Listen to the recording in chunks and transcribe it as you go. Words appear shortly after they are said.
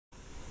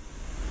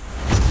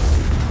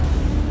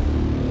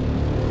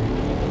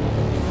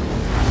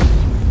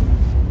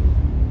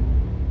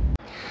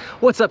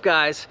What's up,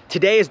 guys?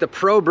 Today is the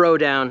Pro Bro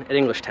Down at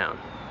Englishtown.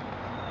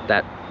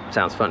 That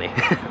sounds funny.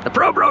 The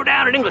Pro Bro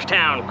Down at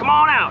Englishtown. Come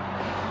on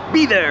out.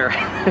 Be there.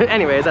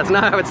 Anyways, that's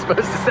not how it's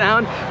supposed to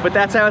sound, but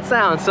that's how it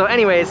sounds. So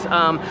anyways,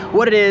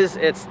 what it is,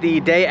 it's the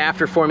day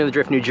after Formula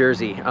Drift New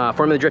Jersey.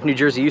 Formula Drift New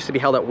Jersey used to be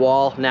held at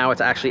Wall. Now it's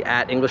actually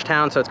at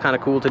Englishtown, so it's kind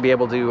of cool to be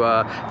able to,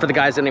 for the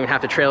guys that don't even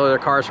have to trailer their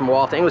cars from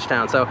Wall to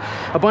Englishtown. So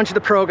a bunch of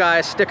the pro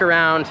guys stick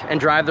around and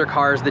drive their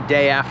cars the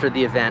day after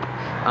the event.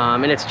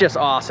 And it's just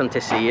awesome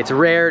to see. It's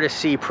rare to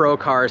see pro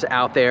cars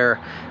out there,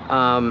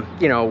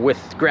 you know, with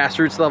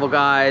grassroots level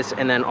guys,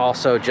 and then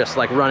also just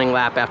like running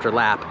lap after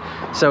lap.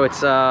 So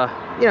it's,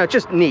 you know,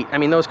 just neat. I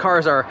mean, those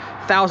cars are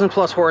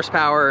 1,000+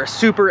 horsepower,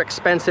 super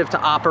expensive to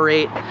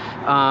operate.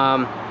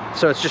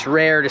 So it's just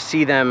rare to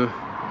see them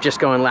just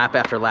going lap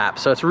after lap.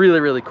 So it's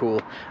really, really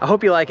cool. I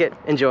hope you like it.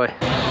 Enjoy.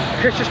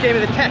 Chris just gave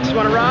me the text. You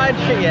want to ride?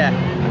 Yeah,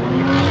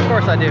 of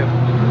course I do.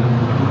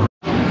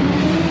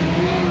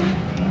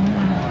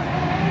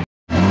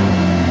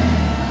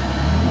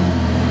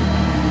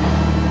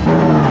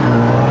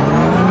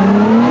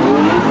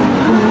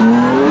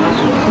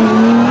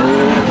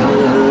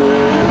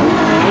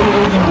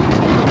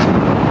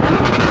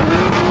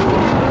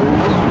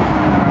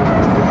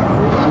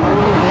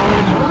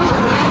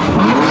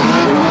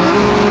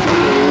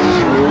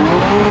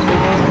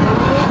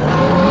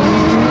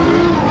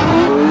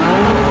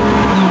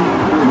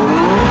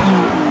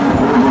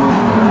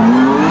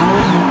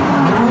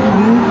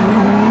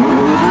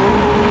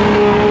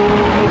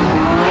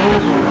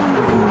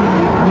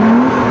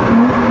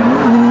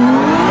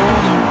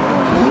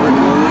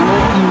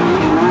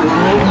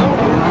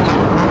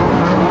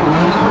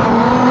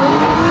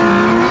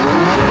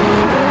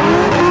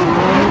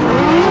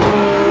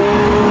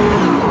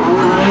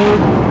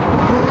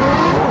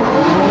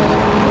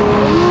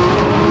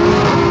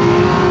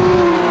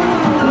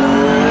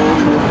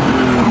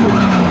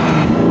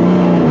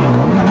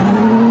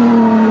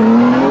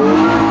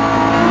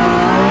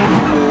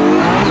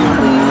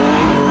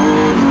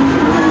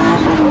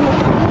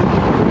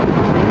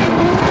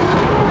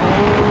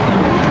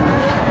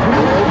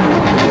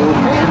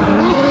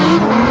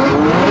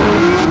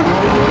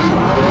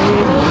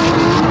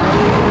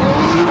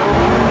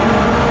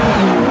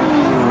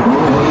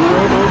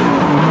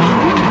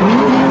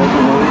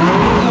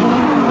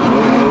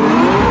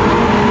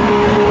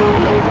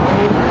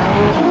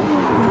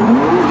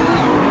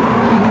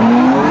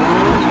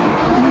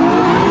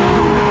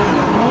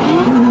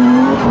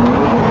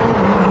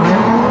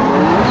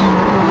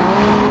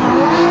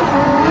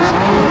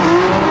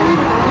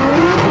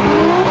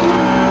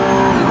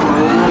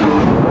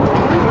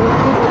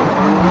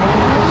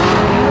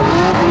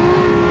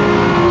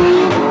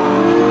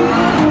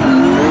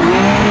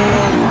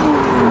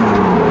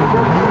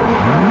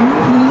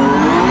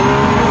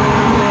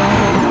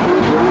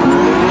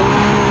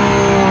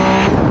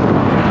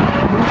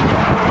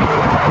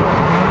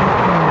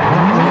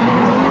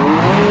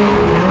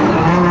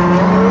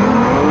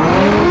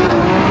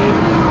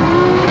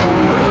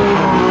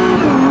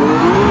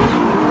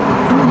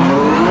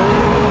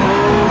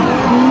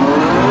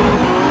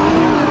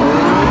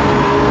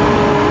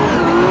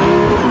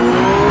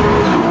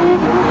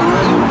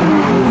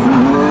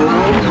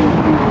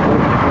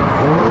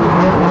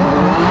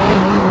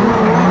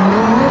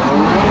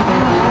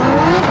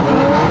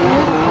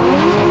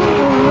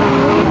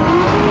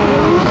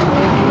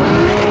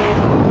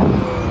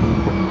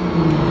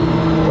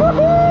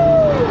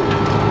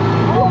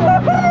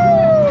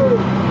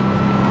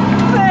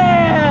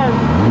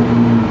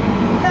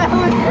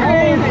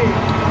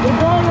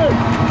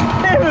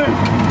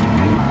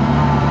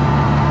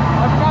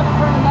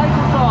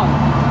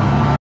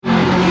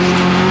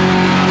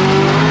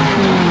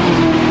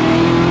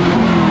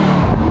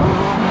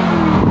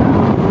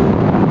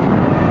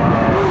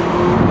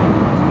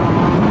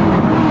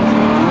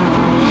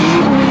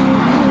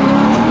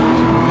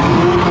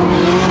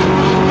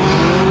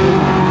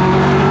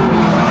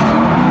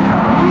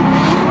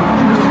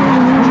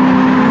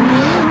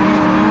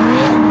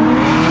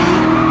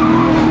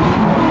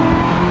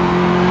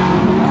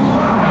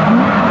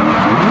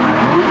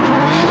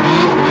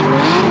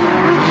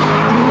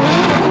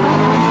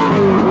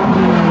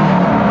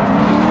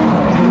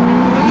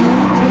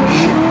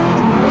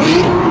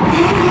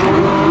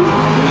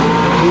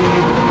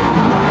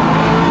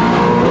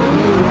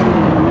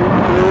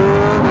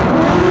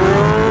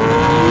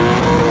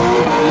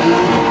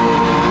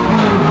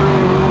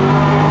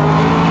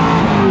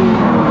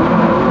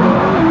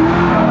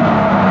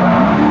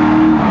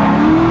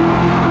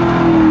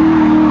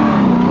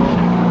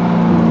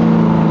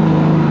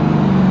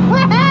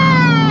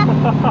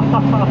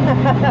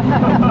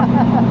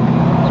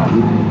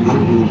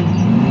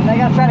 I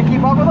gotta try to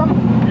keep up with him?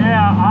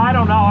 Yeah, I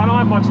don't know. I don't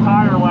have much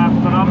tire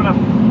left, but I'm gonna...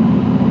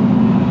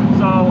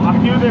 So, I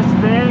do this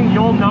thing,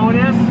 you'll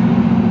notice.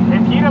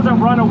 If he doesn't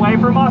run away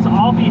from us,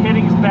 I'll be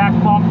hitting his back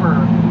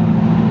bumper.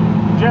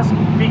 Just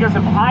because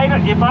if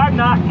I'm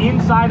not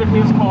inside of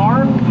his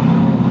car,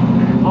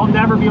 I'll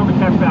never be able to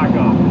catch back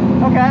up.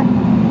 Okay.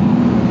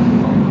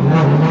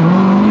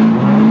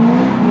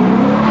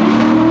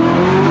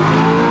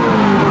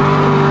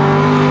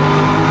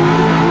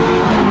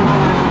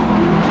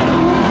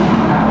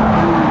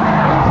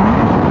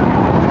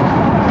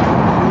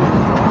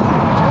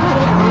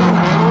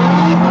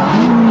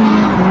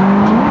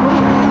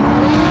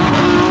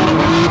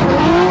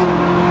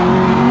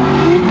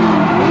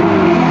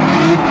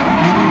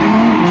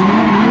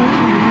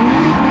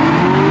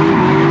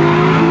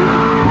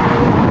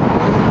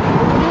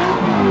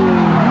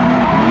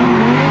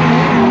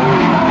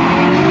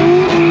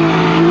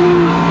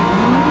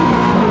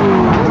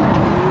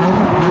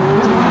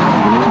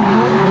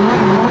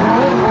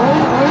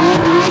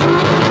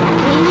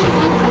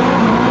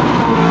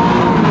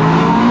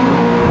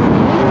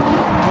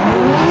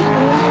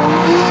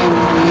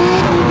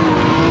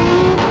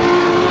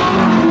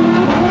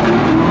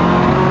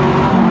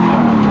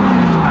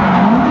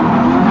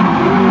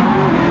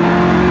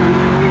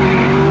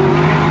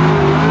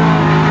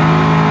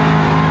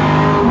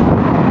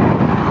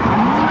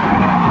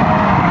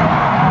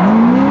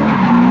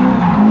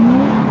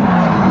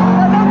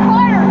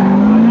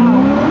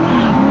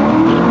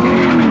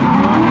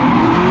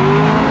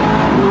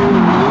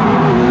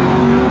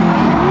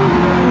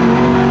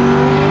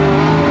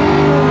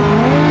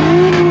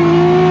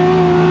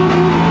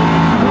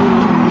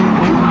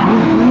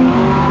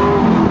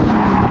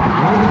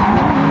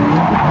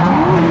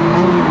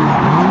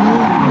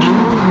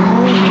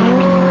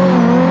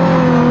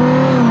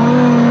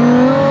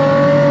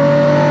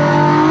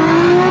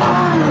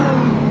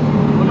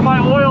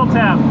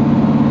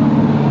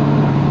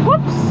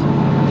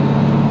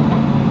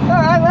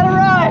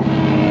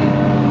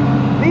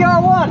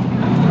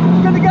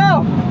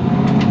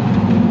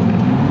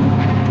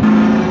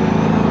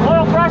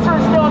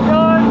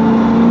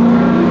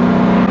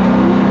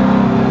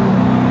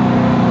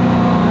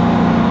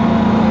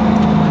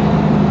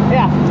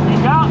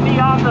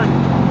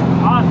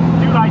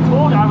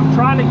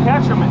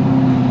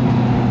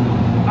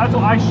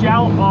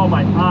 shell. Oh,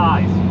 my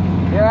eyes.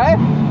 You alright?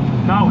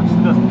 No, it's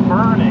just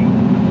burning.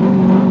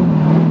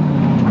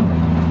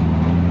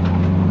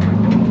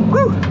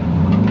 Woo!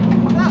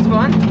 Well, that was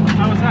fun.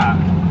 How was that?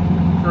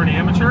 For an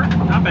amateur?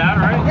 Not bad,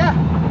 right? Yeah.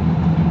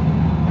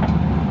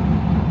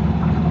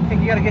 I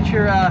think you gotta get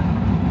your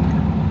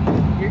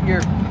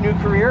new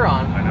career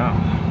on. I know.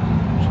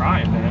 I'm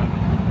trying, man.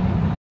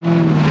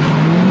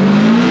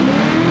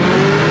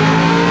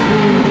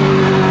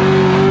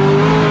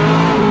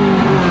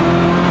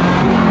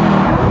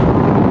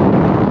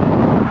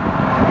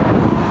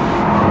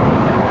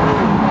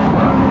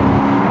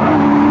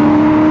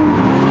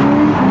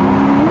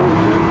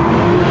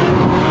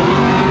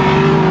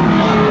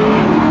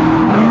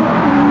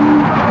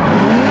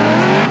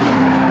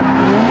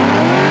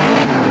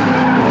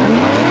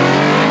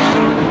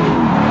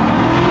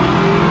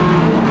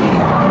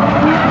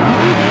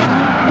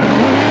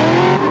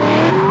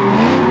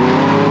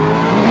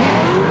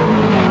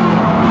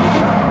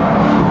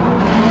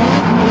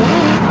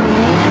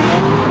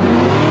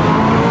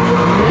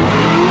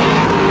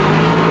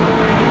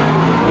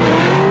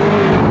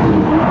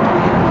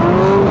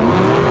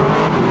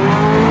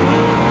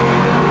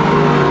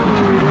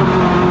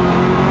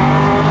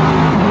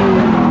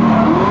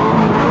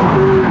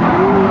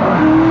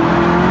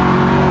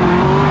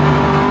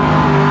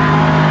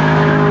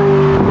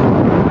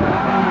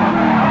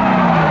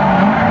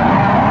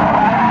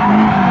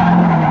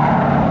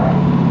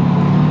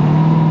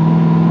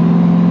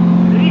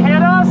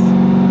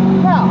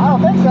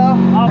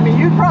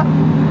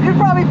 You'd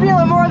probably feel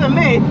it more than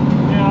me.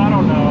 Yeah, I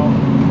don't know.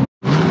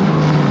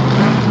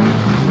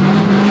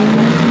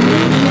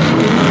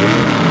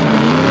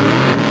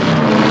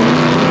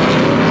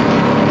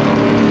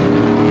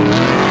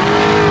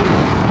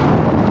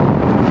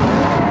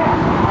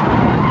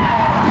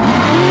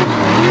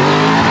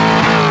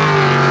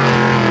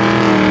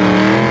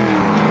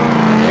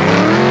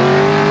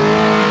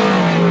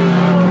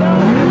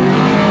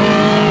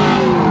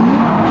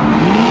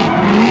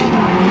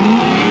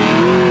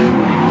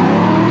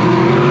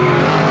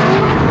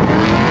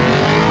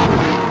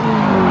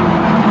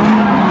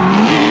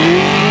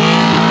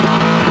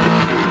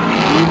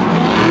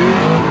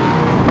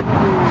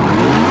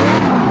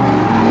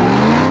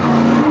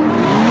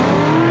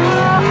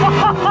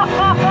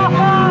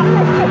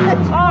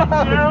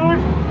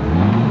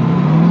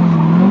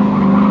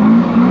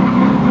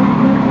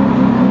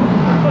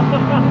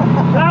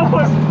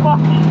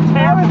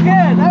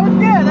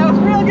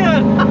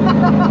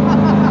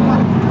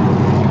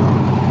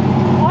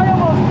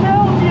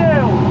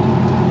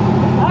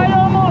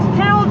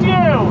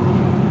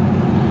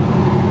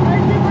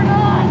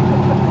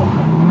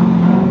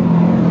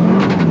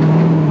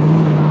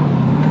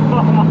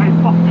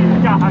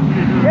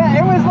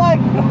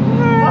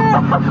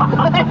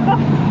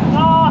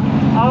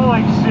 I'm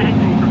like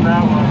shaking from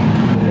that one.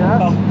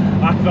 Yes.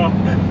 I thought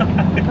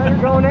we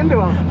were going into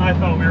them. I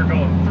thought we were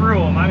going through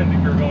them. I didn't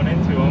think we were going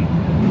into them.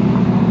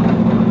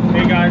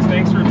 Hey guys,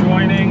 thanks for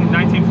joining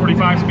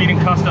 1945 Speed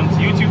and Customs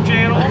YouTube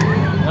channel.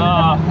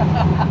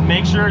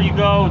 Make sure you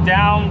go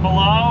down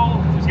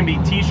below. There's gonna be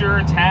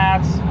t-shirts,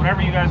 hats,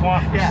 whatever you guys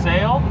want for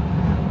sale.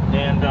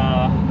 And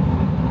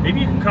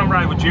maybe you can come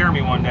ride with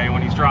Jeremy one day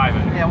when he's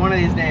driving. Yeah, one of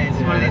these days.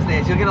 Yeah. One of these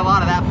days. You'll get a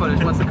lot of that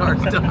footage once the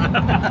car's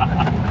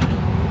done.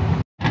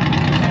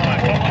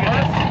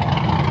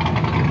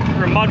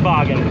 We're mud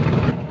bogging.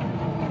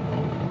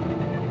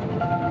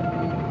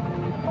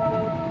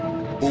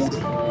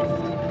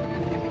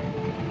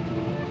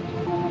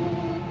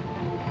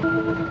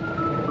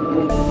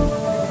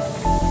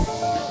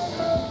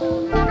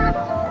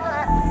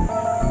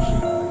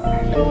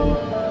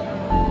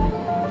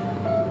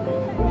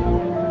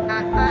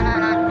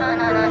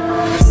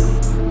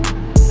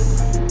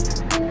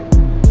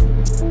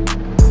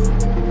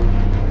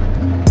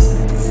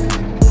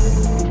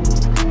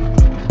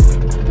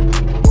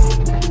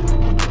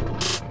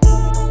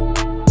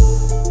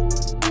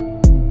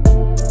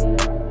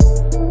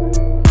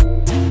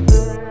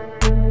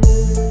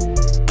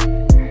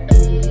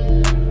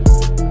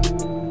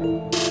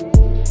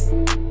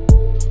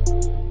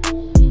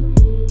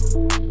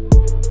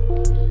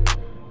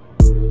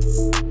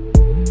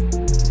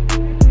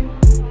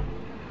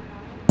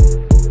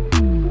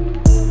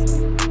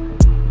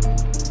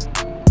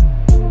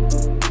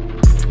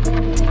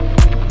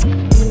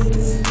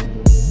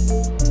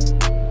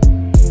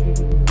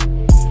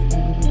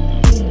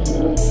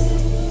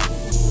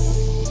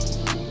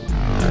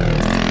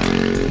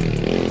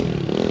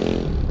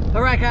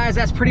 Guys,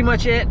 that's pretty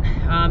much it.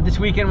 This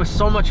weekend was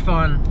so much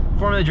fun.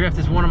 Formula Drift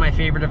is one of my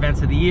favorite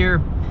events of the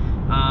year.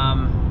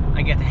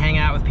 I get to hang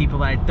out with people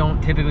that I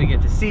don't typically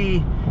get to see.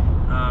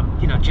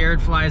 You know,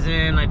 Jared flies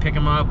in, I pick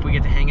him up, we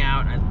get to hang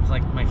out. It's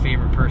like my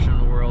favorite person in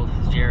the world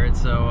is Jared.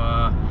 So,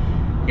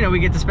 you know, we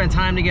get to spend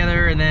time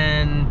together, and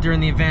then during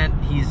the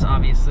event, he's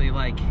obviously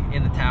like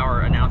in the tower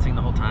announcing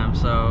the whole time.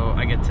 So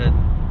I get to,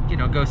 you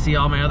know, go see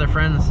all my other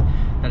friends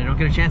that I don't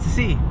get a chance to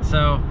see.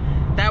 So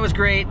that was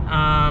great.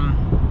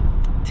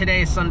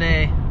 Today is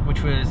Sunday,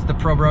 which was the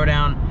Pro Bro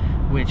Down,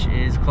 which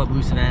is Club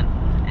Loose event,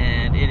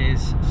 and it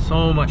is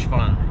so much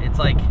fun. It's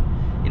like,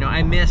 you know,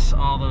 I miss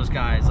all those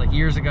guys. Like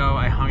years ago,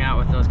 I hung out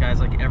with those guys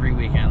like every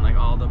weekend, like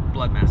all the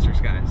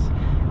Bloodmasters guys.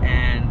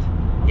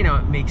 And, you know,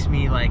 it makes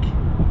me like,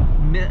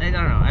 I don't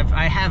know,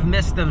 I have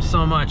missed them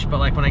so much, but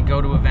like when I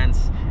go to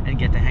events and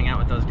get to hang out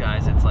with those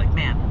guys, it's like,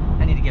 man,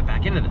 I need to get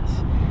back into this.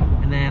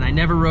 And then I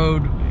never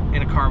rode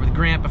in a car with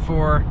Grant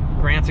before.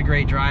 Grant's a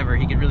great driver.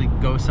 He could really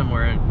go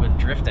somewhere with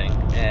drifting.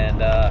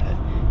 And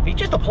if he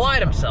just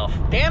applied himself.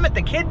 Damn it,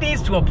 the kid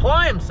needs to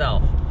apply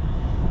himself.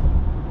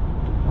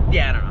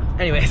 Yeah, I don't know.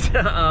 Anyways,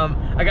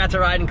 I got to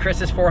ride in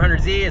Chris's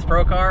 400Z, his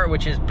pro car,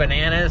 which is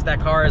bananas. That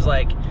car is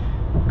like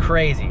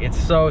crazy. It's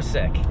so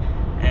sick.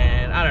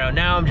 And I don't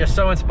know, now I'm just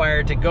so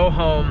inspired to go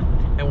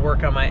home and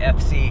work on my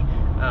FC.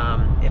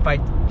 If I,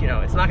 you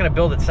know, it's not gonna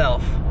build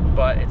itself,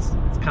 but it's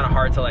kind of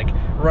hard to like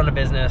run a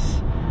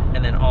business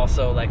and then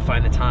also like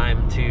find the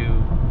time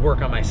to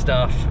work on my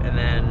stuff. And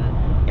then,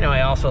 you know,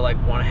 I also like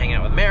want to hang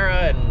out with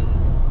Mara,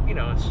 and you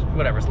know, it's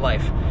whatever, it's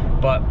life.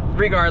 But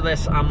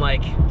regardless, I'm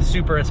like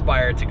super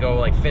inspired to go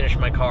like finish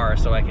my car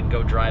so I can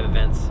go drive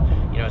events.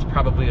 You know, it's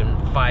probably been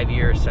 5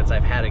 years since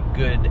I've had a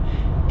good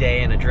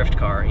day in a drift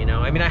car, you know?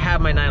 I mean, I have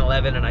my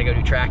 911 and I go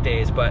do track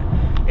days, but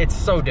it's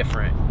so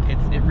different.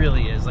 It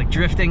really is. Like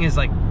drifting is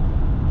like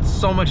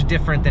so much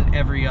different than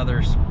every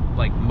other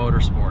like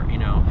motorsport, you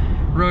know?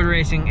 Road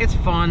racing, it's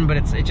fun, but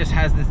it just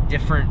has this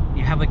different,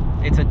 you have like,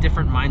 it's a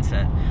different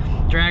mindset.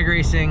 Drag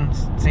racing,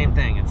 same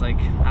thing. It's like,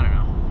 I don't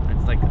know.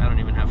 It's like, I don't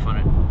even have fun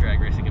at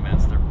drag racing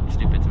events. They're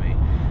stupid to me.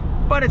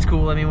 But it's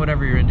cool. I mean,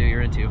 whatever you're into,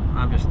 you're into.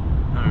 I'm just,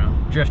 I don't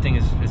know. Drifting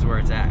is where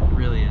it's at. It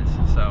really is.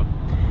 So,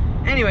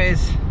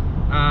 anyways,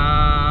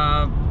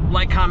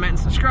 like, comment, and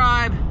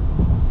subscribe.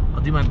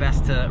 I'll do my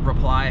best to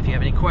reply if you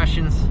have any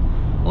questions.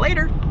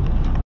 Later.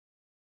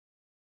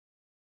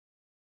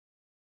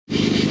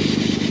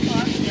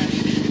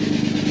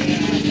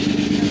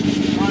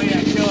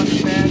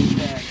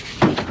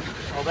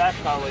 Oh, that's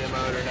probably a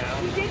motor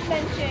now. You did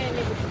mention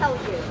it would tell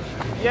you.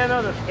 Yeah,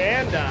 no, the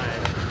fan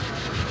died.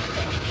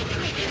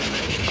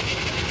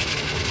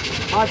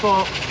 My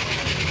fault.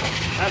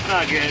 That's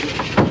not good.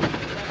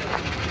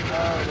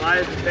 Why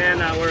is the fan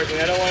not working?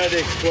 I don't want it to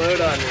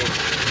explode on me.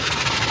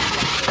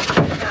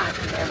 God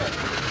damn it.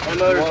 My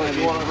motor's gonna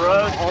be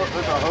broke.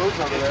 There's a hose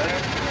over there.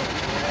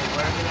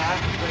 Where's it at?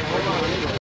 Hold on.